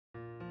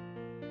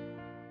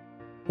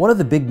One of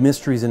the big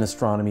mysteries in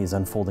astronomy is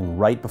unfolding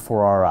right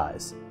before our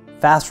eyes: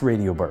 fast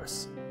radio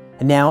bursts.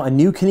 And now a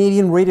new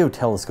Canadian radio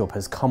telescope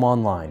has come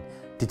online,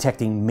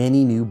 detecting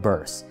many new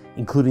bursts,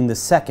 including the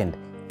second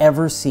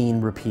ever seen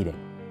repeating.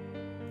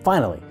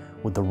 Finally,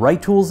 with the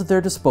right tools at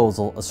their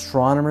disposal,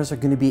 astronomers are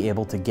going to be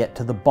able to get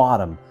to the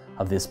bottom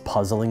of this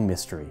puzzling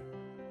mystery.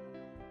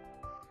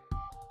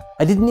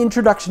 I did an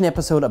introduction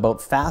episode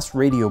about fast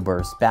radio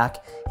bursts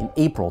back in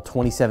April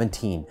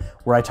 2017,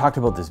 where I talked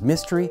about this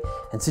mystery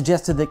and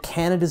suggested that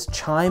Canada's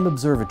CHIME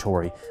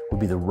Observatory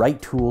would be the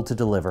right tool to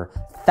deliver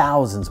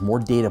thousands more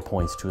data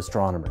points to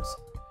astronomers.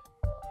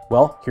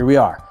 Well, here we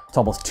are. It's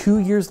almost 2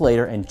 years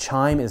later and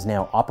CHIME is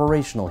now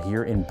operational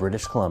here in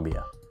British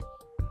Columbia.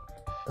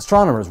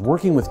 Astronomers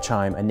working with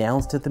CHIME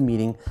announced at the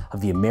meeting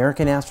of the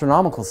American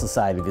Astronomical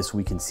Society this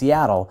week in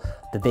Seattle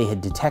that they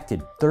had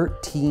detected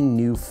 13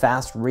 new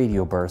fast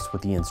radio bursts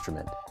with the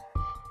instrument.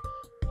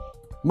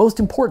 Most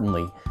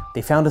importantly,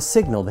 they found a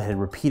signal that had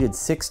repeated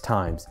 6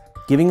 times,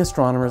 giving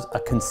astronomers a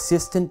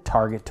consistent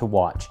target to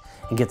watch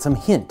and get some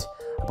hint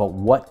about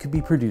what could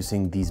be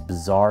producing these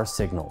bizarre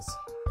signals.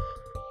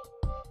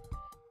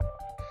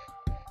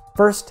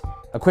 First,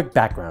 a quick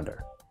backgrounder.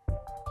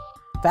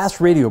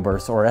 Fast radio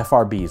bursts, or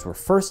FRBs, were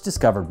first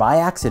discovered by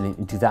accident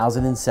in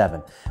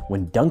 2007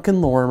 when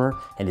Duncan Lorimer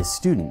and his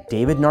student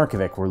David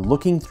Narkovic were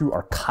looking through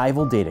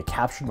archival data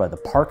captured by the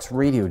Parkes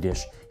radio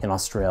dish in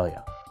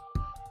Australia.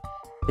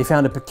 They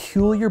found a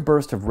peculiar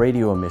burst of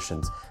radio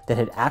emissions that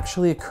had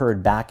actually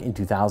occurred back in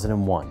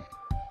 2001.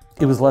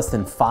 It was less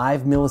than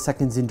 5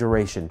 milliseconds in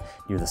duration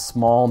near the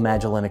Small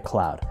Magellanic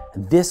Cloud,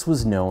 and this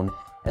was known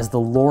as the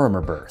Lorimer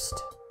burst.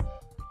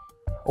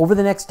 Over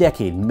the next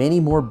decade, many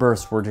more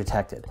bursts were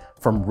detected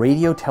from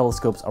radio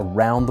telescopes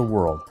around the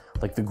world,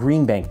 like the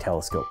Green Bank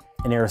Telescope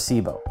and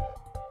Arecibo.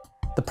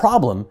 The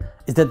problem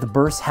is that the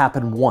bursts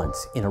happen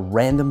once in a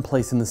random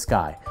place in the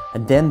sky,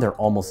 and then they're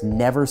almost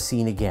never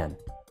seen again.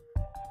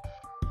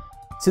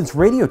 Since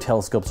radio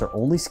telescopes are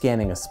only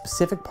scanning a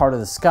specific part of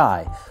the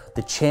sky,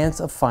 the chance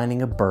of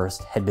finding a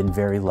burst had been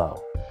very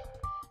low.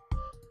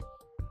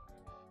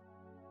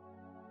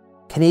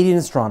 Canadian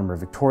astronomer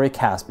Victoria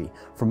Caspi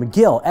from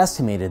McGill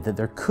estimated that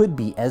there could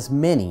be as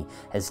many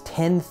as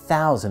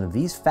 10,000 of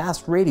these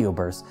fast radio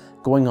bursts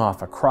going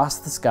off across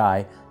the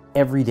sky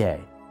every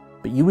day,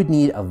 but you would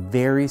need a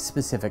very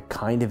specific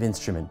kind of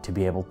instrument to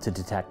be able to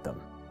detect them.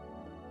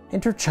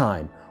 Enter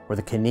CHIME, or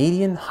the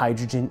Canadian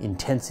Hydrogen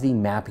Intensity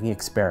Mapping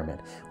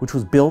Experiment, which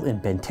was built in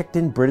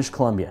Penticton, British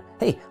Columbia.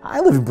 Hey, I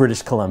live in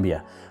British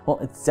Columbia. Well,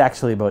 it's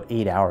actually about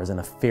 8 hours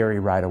and a ferry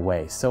ride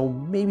away, so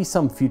maybe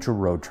some future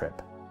road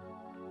trip.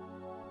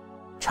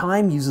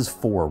 CHIME uses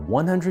 4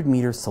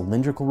 100-meter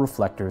cylindrical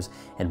reflectors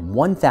and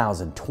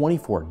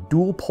 1,024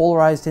 dual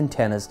polarized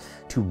antennas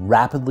to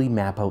rapidly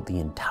map out the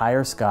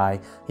entire sky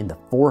in the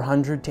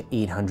 400 to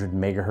 800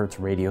 megahertz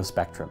radio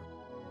spectrum.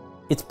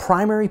 Its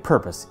primary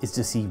purpose is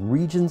to see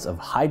regions of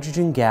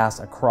hydrogen gas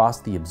across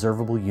the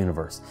observable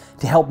universe,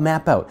 to help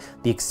map out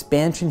the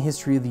expansion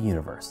history of the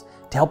universe,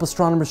 to help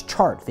astronomers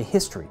chart the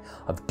history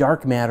of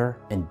dark matter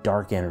and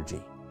dark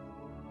energy.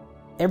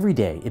 Every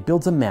day, it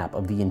builds a map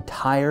of the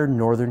entire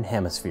northern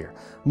hemisphere,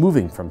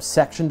 moving from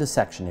section to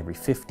section every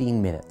 15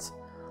 minutes.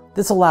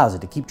 This allows it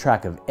to keep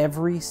track of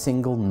every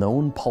single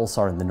known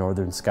pulsar in the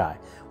northern sky,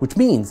 which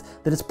means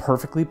that it's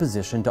perfectly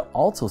positioned to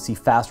also see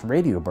fast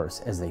radio bursts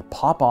as they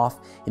pop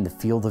off in the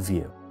field of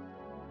view.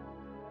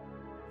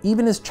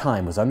 Even as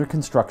CHIME was under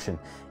construction,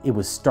 it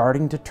was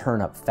starting to turn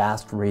up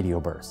fast radio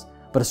bursts,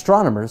 but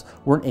astronomers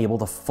weren't able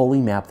to fully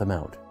map them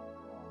out.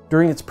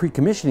 During its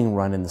pre-commissioning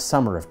run in the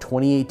summer of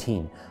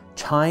 2018,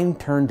 CHIME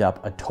turned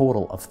up a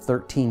total of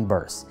 13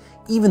 bursts,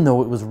 even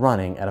though it was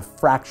running at a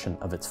fraction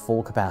of its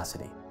full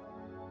capacity.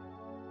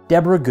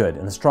 Deborah Good,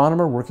 an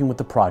astronomer working with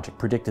the project,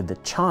 predicted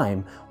that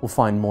CHIME will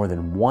find more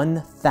than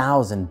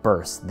 1,000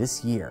 bursts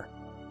this year.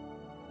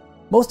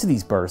 Most of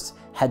these bursts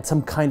had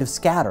some kind of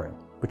scattering,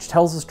 which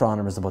tells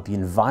astronomers about the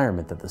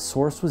environment that the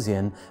source was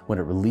in when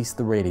it released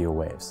the radio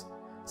waves.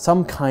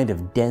 Some kind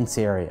of dense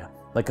area,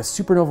 like a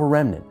supernova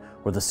remnant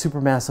or the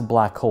supermassive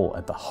black hole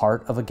at the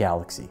heart of a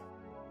galaxy.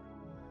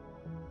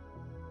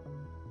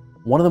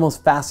 One of the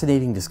most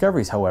fascinating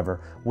discoveries,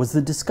 however, was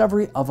the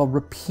discovery of a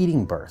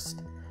repeating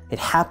burst. It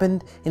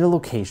happened in a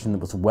location that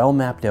was well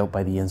mapped out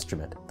by the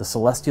instrument, the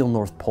celestial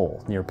North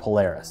Pole near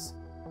Polaris.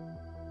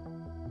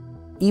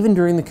 Even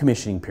during the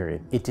commissioning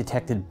period, it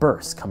detected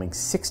bursts coming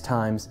 6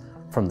 times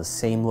from the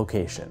same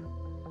location.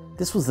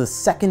 This was the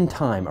second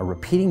time a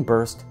repeating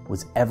burst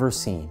was ever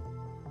seen.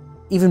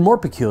 Even more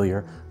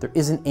peculiar, there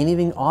isn't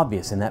anything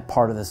obvious in that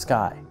part of the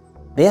sky.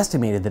 They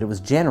estimated that it was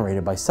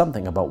generated by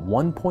something about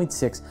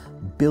 1.6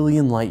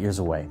 billion light years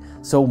away,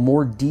 so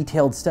more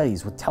detailed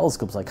studies with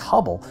telescopes like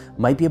Hubble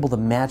might be able to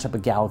match up a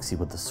galaxy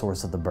with the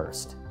source of the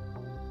burst.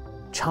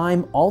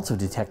 CHIME also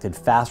detected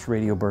fast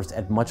radio bursts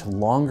at much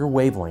longer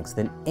wavelengths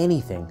than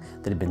anything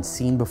that had been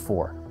seen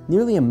before,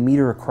 nearly a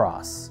meter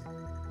across.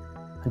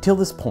 Until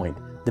this point,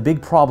 the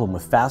big problem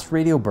with fast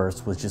radio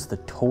bursts was just the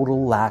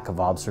total lack of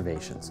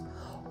observations.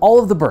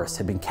 All of the bursts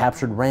had been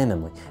captured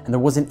randomly, and there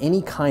wasn't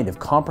any kind of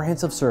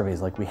comprehensive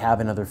surveys like we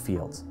have in other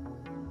fields.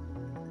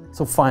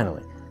 So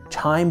finally,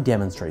 CHIME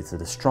demonstrates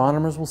that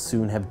astronomers will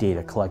soon have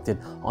data collected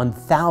on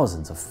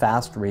thousands of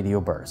fast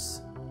radio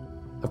bursts.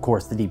 Of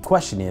course, the deep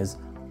question is,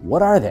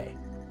 what are they?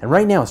 And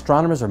right now,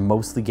 astronomers are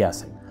mostly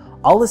guessing.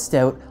 I'll list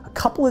out a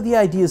couple of the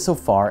ideas so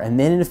far, and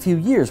then in a few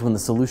years, when the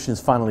solution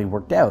is finally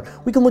worked out,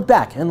 we can look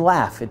back and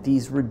laugh at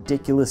these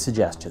ridiculous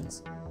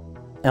suggestions.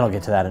 And I'll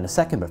get to that in a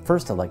second, but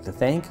first I'd like to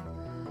thank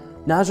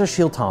Naja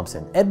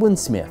Shield-Thompson, Edwin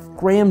Smith,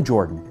 Graham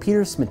Jordan,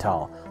 Peter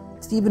Smittal,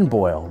 Stephen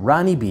Boyle,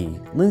 Ronnie B.,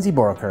 Lindsay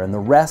Boroker, and the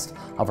rest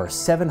of our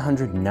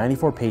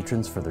 794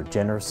 patrons for their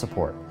generous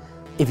support.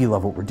 If you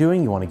love what we're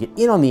doing, you want to get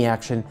in on the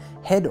action,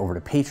 head over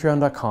to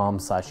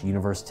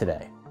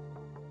patreon.com/universetoday.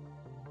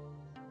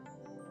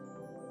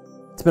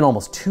 It's been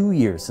almost 2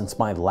 years since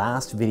my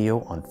last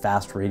video on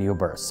fast radio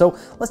bursts, so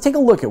let's take a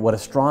look at what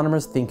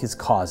astronomers think is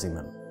causing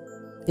them.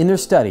 In their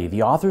study,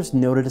 the authors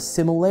noted a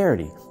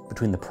similarity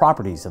between the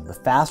properties of the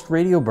fast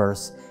radio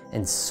bursts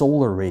and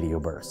solar radio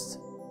bursts.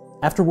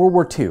 After World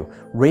War II,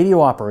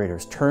 radio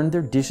operators turned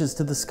their dishes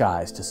to the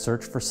skies to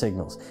search for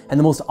signals, and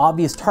the most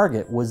obvious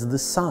target was the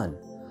sun.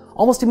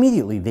 Almost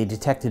immediately, they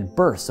detected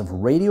bursts of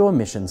radio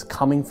emissions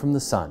coming from the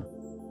sun.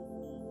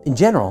 In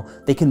general,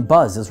 they can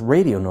buzz as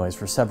radio noise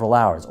for several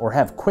hours or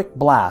have quick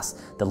blasts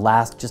that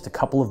last just a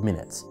couple of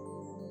minutes.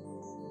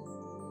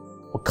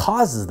 What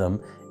causes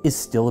them is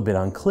still a bit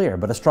unclear,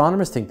 but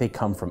astronomers think they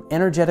come from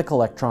energetic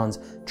electrons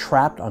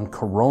trapped on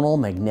coronal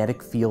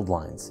magnetic field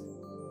lines.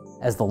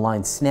 As the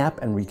lines snap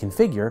and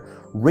reconfigure,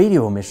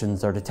 radio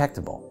emissions are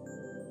detectable.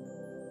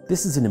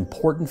 This is an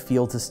important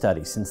field to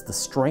study since the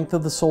strength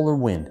of the solar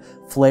wind,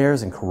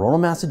 flares, and coronal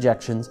mass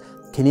ejections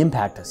can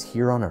impact us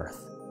here on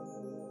Earth.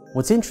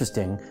 What's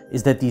interesting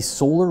is that these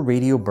solar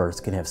radio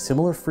bursts can have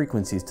similar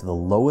frequencies to the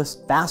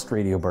lowest fast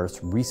radio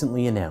bursts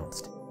recently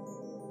announced.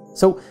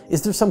 So,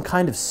 is there some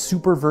kind of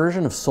super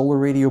version of solar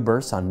radio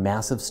bursts on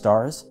massive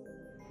stars?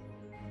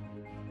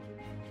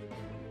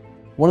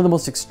 One of the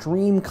most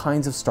extreme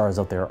kinds of stars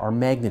out there are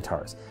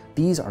magnetars.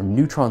 These are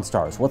neutron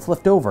stars, what's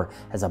left over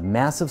as a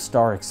massive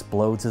star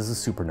explodes as a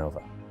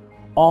supernova.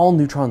 All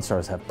neutron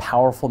stars have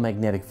powerful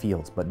magnetic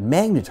fields, but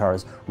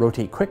magnetars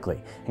rotate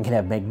quickly and can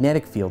have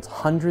magnetic fields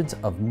hundreds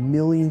of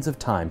millions of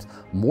times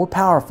more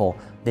powerful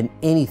than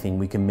anything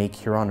we can make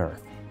here on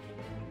Earth.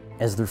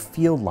 As their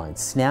field lines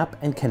snap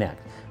and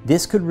connect,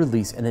 this could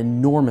release an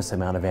enormous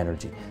amount of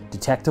energy,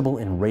 detectable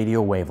in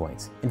radio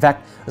wavelengths. In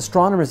fact,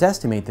 astronomers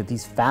estimate that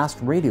these fast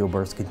radio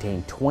bursts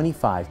contain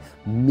 25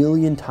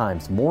 million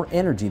times more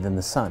energy than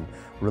the sun,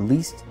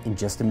 released in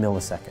just a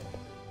millisecond.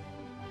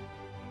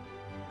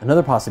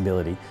 Another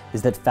possibility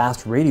is that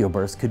fast radio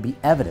bursts could be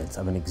evidence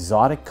of an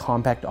exotic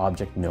compact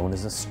object known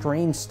as a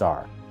strange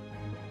star.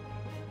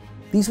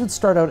 These would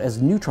start out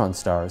as neutron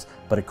stars,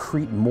 but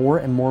accrete more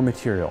and more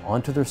material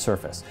onto their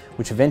surface,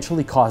 which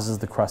eventually causes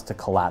the crust to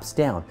collapse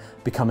down,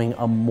 becoming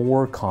a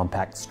more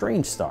compact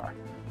strange star.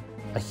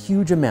 A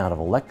huge amount of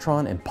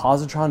electron and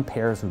positron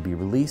pairs would be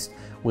released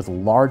with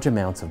large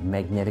amounts of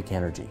magnetic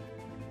energy.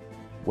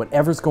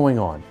 Whatever's going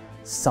on,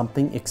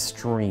 something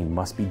extreme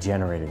must be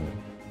generating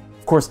them.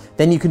 Of course,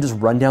 then you can just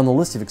run down the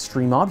list of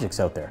extreme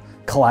objects out there.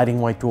 Colliding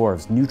white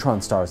dwarfs,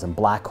 neutron stars, and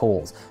black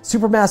holes.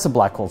 Supermassive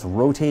black holes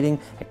rotating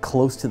at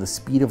close to the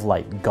speed of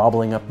light,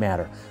 gobbling up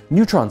matter.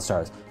 Neutron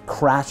stars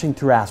crashing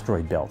through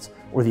asteroid belts,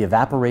 or the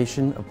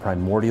evaporation of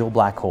primordial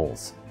black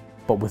holes.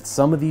 But with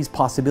some of these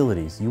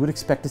possibilities, you would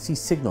expect to see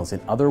signals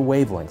in other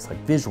wavelengths like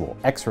visual,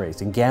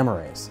 X-rays, and gamma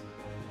rays.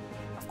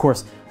 Of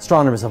course,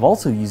 astronomers have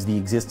also used the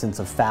existence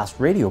of fast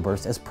radio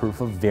bursts as proof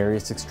of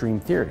various extreme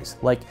theories,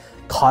 like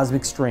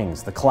cosmic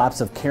strings, the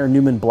collapse of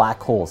Kerr-Newman black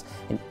holes,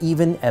 and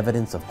even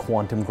evidence of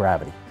quantum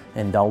gravity.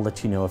 And I'll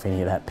let you know if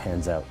any of that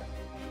pans out.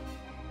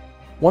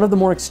 One of the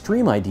more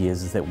extreme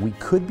ideas is that we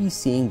could be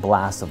seeing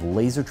blasts of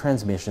laser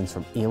transmissions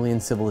from alien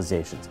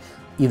civilizations,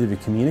 either to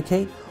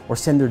communicate or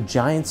send their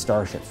giant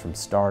starships from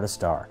star to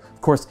star.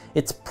 Of course,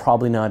 it's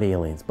probably not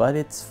aliens, but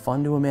it's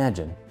fun to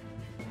imagine.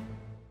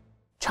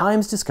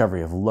 CHIME's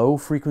discovery of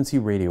low-frequency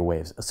radio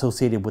waves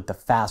associated with the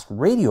fast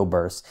radio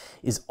bursts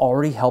is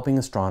already helping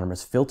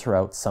astronomers filter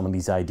out some of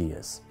these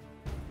ideas.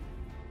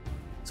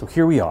 So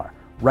here we are,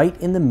 right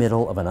in the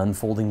middle of an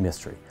unfolding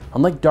mystery.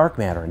 Unlike dark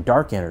matter and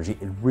dark energy,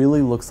 it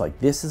really looks like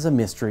this is a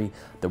mystery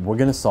that we're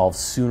going to solve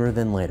sooner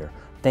than later,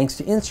 thanks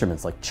to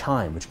instruments like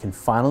CHIME, which can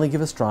finally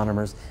give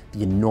astronomers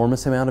the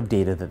enormous amount of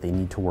data that they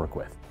need to work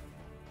with.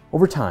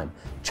 Over time,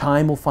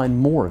 CHIME will find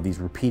more of these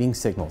repeating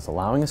signals,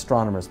 allowing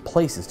astronomers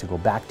places to go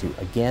back to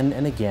again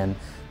and again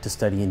to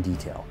study in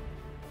detail.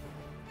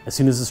 As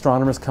soon as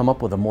astronomers come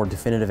up with a more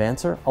definitive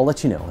answer, I'll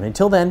let you know. And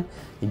until then,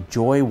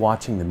 enjoy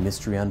watching the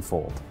mystery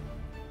unfold.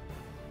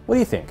 What do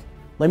you think?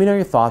 Let me know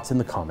your thoughts in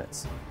the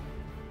comments.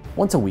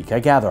 Once a week, I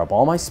gather up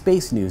all my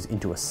space news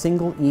into a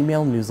single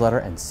email newsletter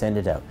and send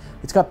it out.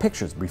 It's got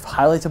pictures, brief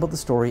highlights about the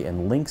story,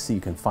 and links so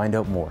you can find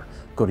out more.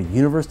 Go to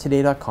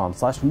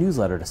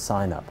universetoday.com/newsletter to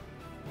sign up.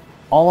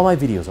 All of my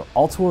videos are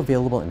also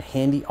available in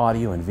handy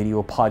audio and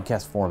video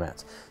podcast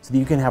formats, so that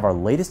you can have our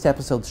latest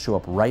episodes show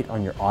up right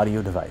on your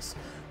audio device.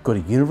 Go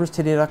to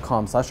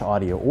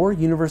universetoday.com/audio or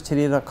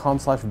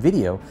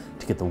universetoday.com/video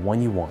to get the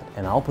one you want,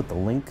 and I'll put the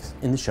links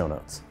in the show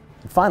notes.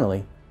 And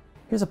finally,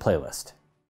 here's a playlist.